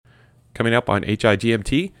Coming up on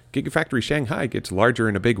HIGMT, GigaFactory Shanghai gets larger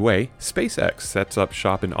in a big way, SpaceX sets up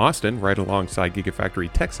shop in Austin right alongside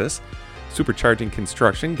GigaFactory Texas, supercharging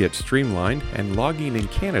construction gets streamlined, and logging in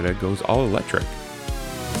Canada goes all electric.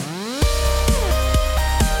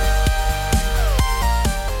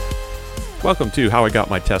 Welcome to How I Got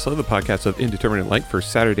My Tesla, the podcast of indeterminate length for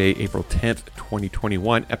Saturday, April 10th,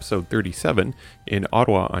 2021, episode 37 in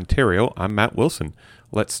Ottawa, Ontario. I'm Matt Wilson.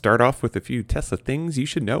 Let's start off with a few Tesla things you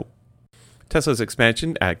should know. Tesla's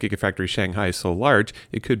expansion at GigaFactory Shanghai is so large,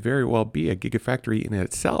 it could very well be a gigafactory in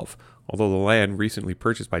itself. Although the land recently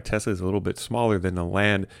purchased by Tesla is a little bit smaller than the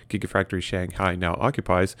land GigaFactory Shanghai now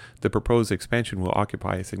occupies, the proposed expansion will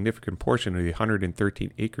occupy a significant portion of the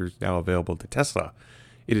 113 acres now available to Tesla.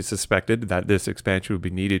 It is suspected that this expansion would be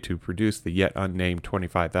needed to produce the yet unnamed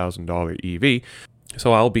 $25,000 EV.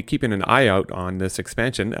 So I'll be keeping an eye out on this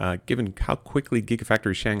expansion. Given how quickly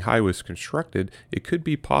GigaFactory Shanghai was constructed, it could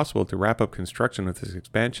be possible to wrap up construction of this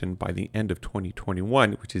expansion by the end of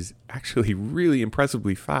 2021, which is actually really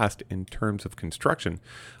impressively fast in terms of construction.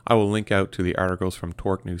 I will link out to the articles from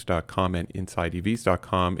torquenews.com and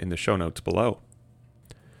insideevs.com in the show notes below.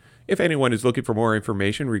 If anyone is looking for more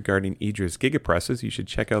information regarding Idra's gigapresses, you should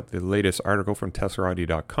check out the latest article from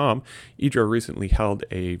Teslarati.com. Idra recently held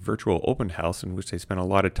a virtual open house in which they spent a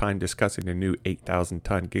lot of time discussing their new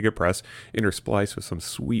 8,000-ton gigapress, interspliced with some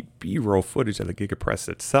sweet B-roll footage of the gigapress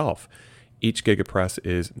itself. Each gigapress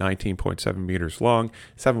is 19.7 meters long,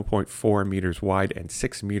 7.4 meters wide, and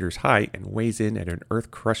 6 meters high, and weighs in at an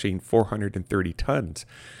earth-crushing 430 tons.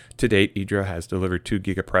 To date, Idra has delivered 2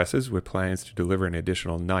 gigapresses with plans to deliver an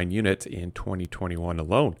additional 9 units in 2021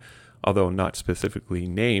 alone. Although not specifically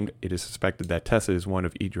named, it is suspected that Tesla is one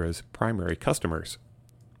of Idra's primary customers.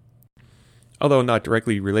 Although not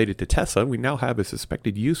directly related to Tesla, we now have a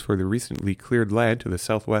suspected use for the recently cleared land to the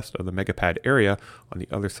southwest of the Megapad area on the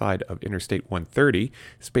other side of Interstate 130.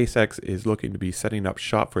 SpaceX is looking to be setting up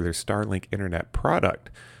shop for their Starlink internet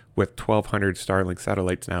product. With 1,200 Starlink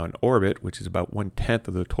satellites now in orbit, which is about 1/10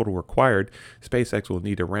 of the total required, SpaceX will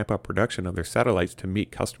need to ramp up production of their satellites to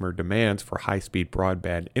meet customer demands for high-speed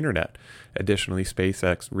broadband internet. Additionally,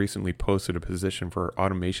 SpaceX recently posted a position for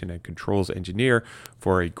automation and controls engineer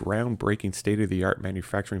for a groundbreaking state-of-the-art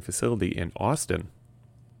manufacturing facility in Austin.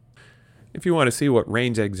 If you want to see what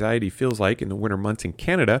range anxiety feels like in the winter months in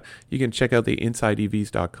Canada, you can check out the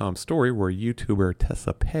InsideEVs.com story where YouTuber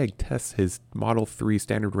Tesla Peg tests his Model 3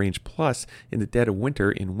 Standard Range Plus in the dead of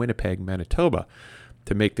winter in Winnipeg, Manitoba.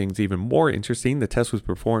 To make things even more interesting, the test was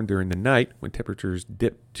performed during the night when temperatures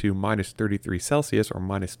dipped to minus 33 Celsius or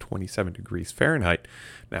minus 27 degrees Fahrenheit.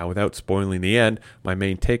 Now, without spoiling the end, my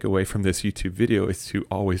main takeaway from this YouTube video is to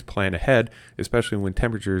always plan ahead, especially when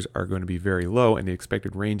temperatures are going to be very low and the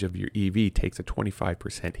expected range of your EV takes a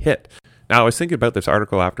 25% hit. Now, I was thinking about this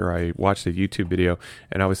article after I watched the YouTube video,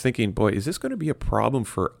 and I was thinking, boy, is this going to be a problem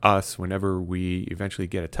for us whenever we eventually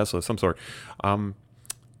get a Tesla of some sort?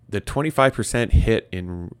 The 25% hit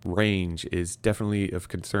in range is definitely of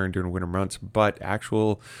concern during winter months, but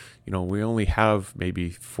we only have maybe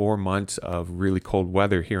 4 months of really cold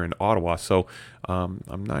weather here in Ottawa. So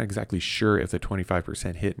I'm not exactly sure if the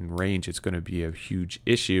 25% hit in range is going to be a huge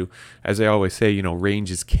issue. As I always say,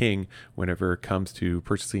 range is king whenever it comes to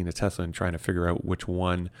purchasing a Tesla and trying to figure out which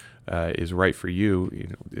one is right for you.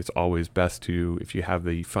 It's always best to, if you have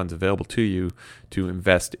the funds available to you, to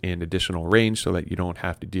invest in additional range so that you don't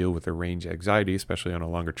have to deal with the range anxiety, especially on a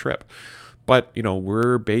longer trip. But,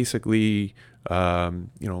 we're basically,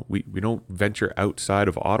 we don't venture outside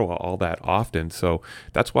of Ottawa all that often. So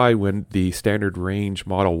that's why when the standard range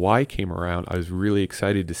Model Y came around, I was really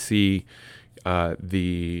excited to see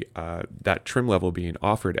that trim level being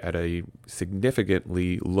offered at a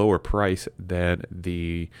significantly lower price than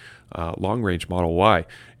the long range Model Y.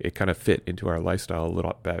 It kind of fit into our lifestyle a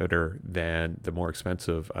little better than the more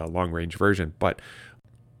expensive long range version. But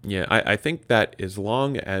yeah, I think that as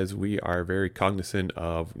long as we are very cognizant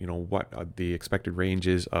of, what the expected range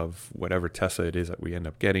is of whatever Tesla it is that we end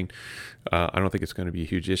up getting, I don't think it's going to be a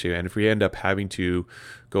huge issue. And if we end up having to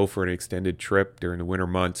go for an extended trip during the winter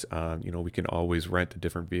months, we can always rent a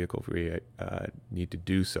different vehicle if we need to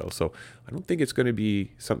do so. So I don't think it's going to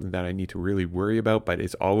be something that I need to really worry about, but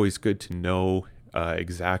it's always good to know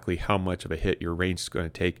exactly how much of a hit your range is going to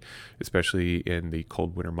take, especially in the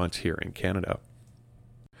cold winter months here in Canada.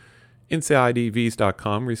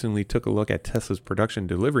 InsideEVs.com recently took a look at Tesla's production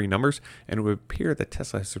delivery numbers, and it would appear that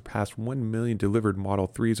Tesla has surpassed 1 million delivered Model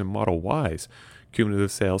 3s and Model Ys.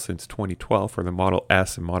 Cumulative sales since 2012 for the Model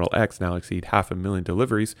S and Model X now exceed 500,000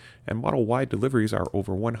 deliveries, and Model Y deliveries are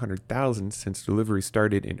over 100,000 since deliveries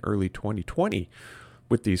started in early 2020.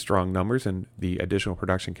 With these strong numbers and the additional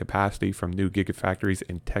production capacity from new gigafactories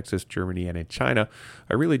in Texas, Germany, and in China,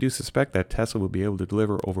 I really do suspect that Tesla will be able to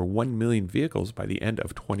deliver over 1 million vehicles by the end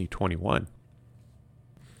of 2021.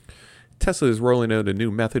 Tesla is rolling out a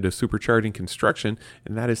new method of supercharging construction,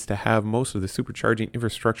 and that is to have most of the supercharging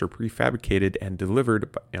infrastructure prefabricated and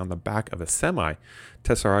delivered on the back of a semi.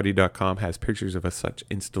 TeslaAudio.com has pictures of a such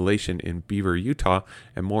installation in Beaver, Utah,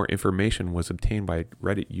 and more information was obtained by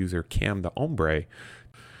Reddit user Cam the Hombre.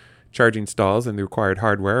 Charging stalls and the required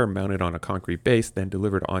hardware are mounted on a concrete base, then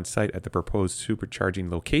delivered on site at the proposed supercharging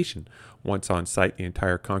location. Once on site, the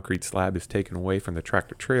entire concrete slab is taken away from the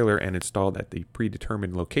tractor trailer and installed at the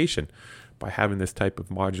predetermined location. By having this type of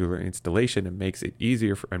modular installation, it makes it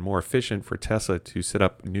easier and more efficient for Tesla to set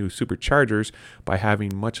up new superchargers by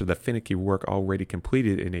having much of the finicky work already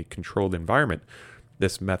completed in a controlled environment.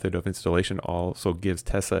 This method of installation also gives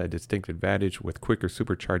Tesla a distinct advantage with quicker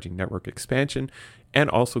supercharging network expansion, and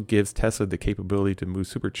also gives Tesla the capability to move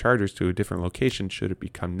superchargers to a different location should it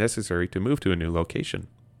become necessary to move to a new location.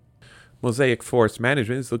 Mosaic Forest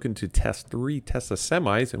Management is looking to test 3 Tesla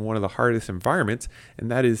semis in one of the hardest environments, and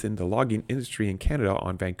that is in the logging industry in Canada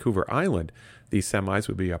on Vancouver Island. These semis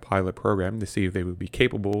would be a pilot program to see if they would be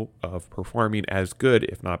capable of performing as good,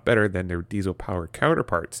 if not better, than their diesel-powered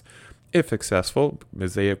counterparts. If successful,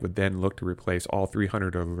 Mosaic would then look to replace all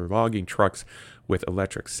 300 of their logging trucks with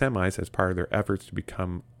electric semis as part of their efforts to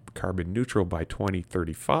become carbon neutral by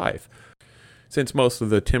 2035. Since most of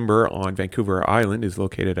the timber on Vancouver Island is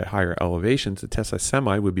located at higher elevations, the Tesla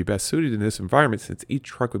Semi would be best suited in this environment since each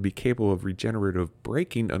truck would be capable of regenerative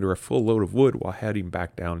braking under a full load of wood while heading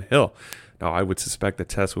back downhill. Now, I would suspect that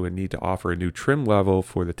Tesla would need to offer a new trim level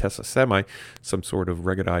for the Tesla Semi, some sort of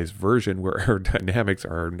ruggedized version where aerodynamics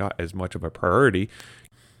are not as much of a priority.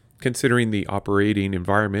 Considering the operating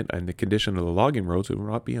environment and the condition of the logging roads, it would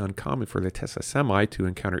not be uncommon for the Tesla Semi to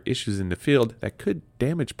encounter issues in the field that could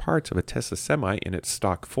damage parts of a Tesla Semi in its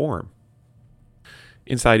stock form.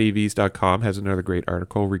 InsideEVs.com has another great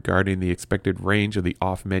article regarding the expected range of the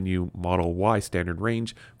off-menu Model Y standard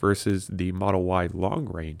range versus the Model Y long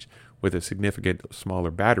range. With a significant smaller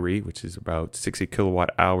battery, which is about 60 kilowatt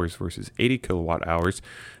hours versus 80 kilowatt hours,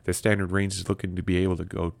 the standard range is looking to be able to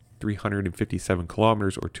go 357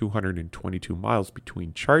 kilometers or 222 miles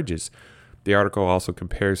between charges. The article also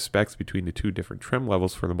compares specs between the two different trim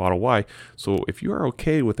levels for the Model Y, so if you are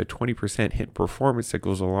okay with a 20% hit performance that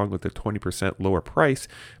goes along with the 20% lower price,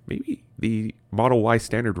 maybe the Model Y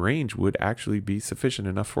standard range would actually be sufficient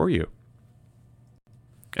enough for you.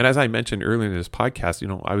 And as I mentioned earlier in this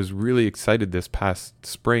podcast, I was really excited this past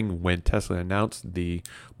spring when Tesla announced the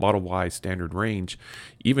Model Y standard range.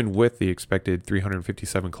 Even with the expected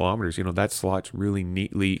 357 kilometers, that slots really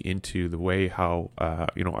neatly into the way how,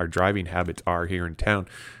 our driving habits are here in town.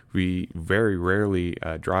 We very rarely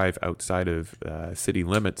drive outside of city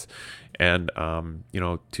limits. And,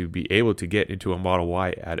 to be able to get into a Model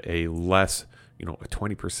Y at a less, a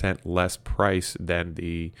 20% less price than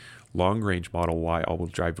the long-range Model Y all-wheel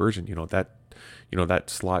drive version, that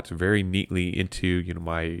slots very neatly into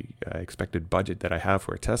my expected budget that I have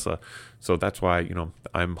for a Tesla. So that's why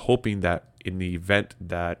I'm hoping that in the event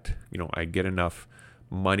that I get enough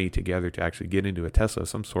money together to actually get into a Tesla of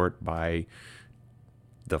some sort by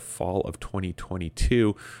the fall of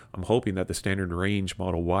 2022, I'm hoping that the standard range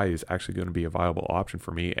Model Y is actually going to be a viable option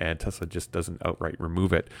for me, and Tesla just doesn't outright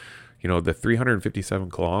remove it. The 357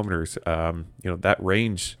 kilometers, that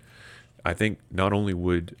range, I think not only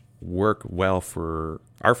would work well for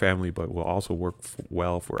our family, but will also work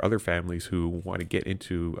well for other families who want to get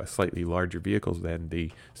into a slightly larger vehicles than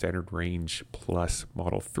the standard range plus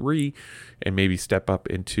Model 3 and maybe step up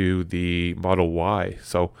into the Model Y.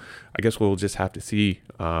 So I guess we'll just have to see,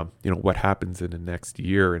 what happens in the next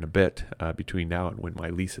year and a bit between now and when my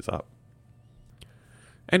lease is up.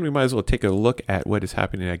 And we might as well take a look at what is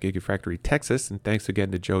happening at GigaFactory Texas. And thanks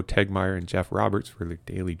again to Joe Tegmeyer and Jeff Roberts for their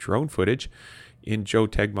daily drone footage. In Joe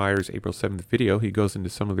Tegmeyer's April 7th video, he goes into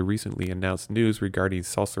some of the recently announced news regarding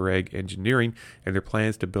Salsareg Engineering and their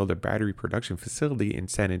plans to build a battery production facility in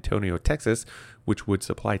San Antonio, Texas, which would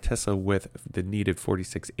supply Tesla with the needed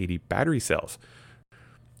 4680 battery cells.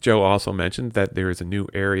 Joe also mentioned that there is a new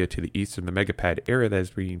area to the east of the Megapad area that is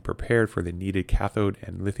being prepared for the needed cathode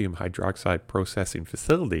and lithium hydroxide processing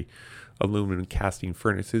facility. Aluminum casting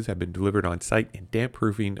furnaces have been delivered on site, and damp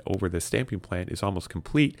proofing over the stamping plant is almost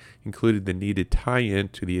complete, including the needed tie-in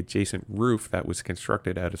to the adjacent roof that was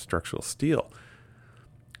constructed out of structural steel.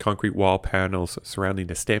 Concrete wall panels surrounding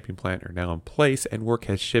the stamping plant are now in place, and work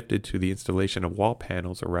has shifted to the installation of wall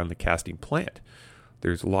panels around the casting plant.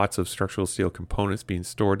 There's lots of structural steel components being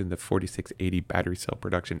stored in the 4680 battery cell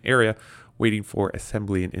production area, waiting for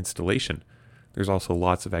assembly and installation. There's also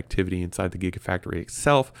lots of activity inside the GigaFactory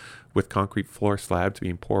itself, with concrete floor slabs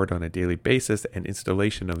being poured on a daily basis and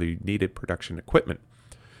installation of the needed production equipment.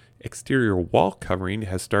 Exterior wall covering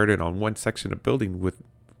has started on one section of building with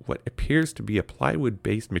what appears to be a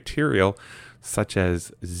plywood-based material, such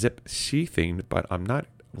as zip sheathing, but I'm not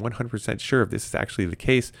 100% sure if this is actually the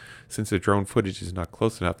case, since the drone footage is not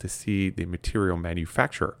close enough to see the material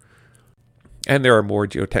manufacturer. And there are more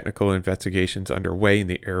geotechnical investigations underway in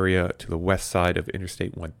the area to the west side of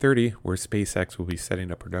Interstate 130, where SpaceX will be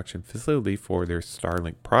setting a production facility for their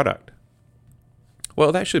Starlink product.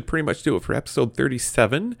 Well, that should pretty much do it for episode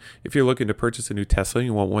 37. If you're looking to purchase a new Tesla and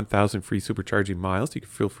you want 1,000 free supercharging miles, you can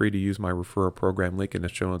feel free to use my referral program link in the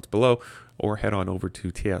show notes below, or head on over to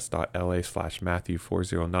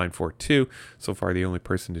ts.la/Matthew40942. So far, the only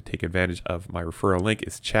person to take advantage of my referral link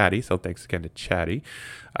is Chatty, so thanks again to Chatty.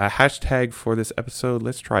 Hashtag for this episode,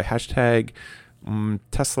 let's try hashtag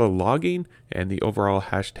Tesla logging, and the overall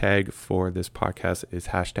hashtag for this podcast is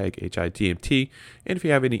hashtag HITMT. And if you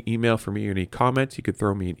have any email for me or any comments, you could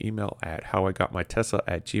throw me an email at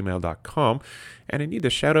howigotmytesla@gmail.com. And I need to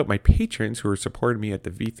shout out my patrons who are supporting me at the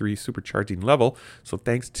V3 supercharging level. So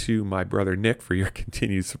thanks to my brother Nick for your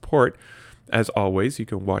continued support. As always, you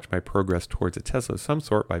can watch my progress towards a Tesla of some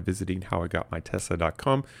sort by visiting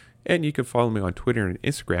howigotmytesla.com. And you can follow me on Twitter and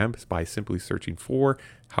Instagram by simply searching for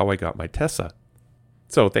How I Got My Tesla.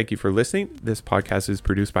 So thank you for listening. This podcast is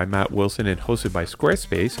produced by Matt Wilson and hosted by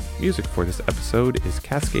Squarespace. Music for this episode is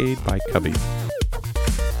Cascade by Cubby.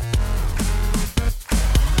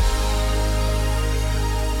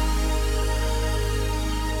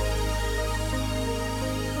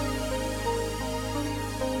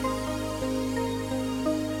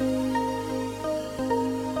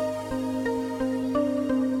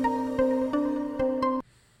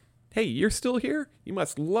 Hey, you're still here? You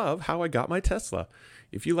must love How I Got My Tesla.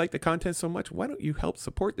 If you like the content so much, why don't you help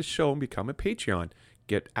support the show and become a Patreon?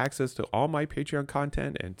 Get access to all my Patreon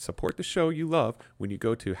content and support the show you love when you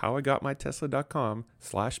go to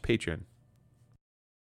howigotmytesla.com/Patreon.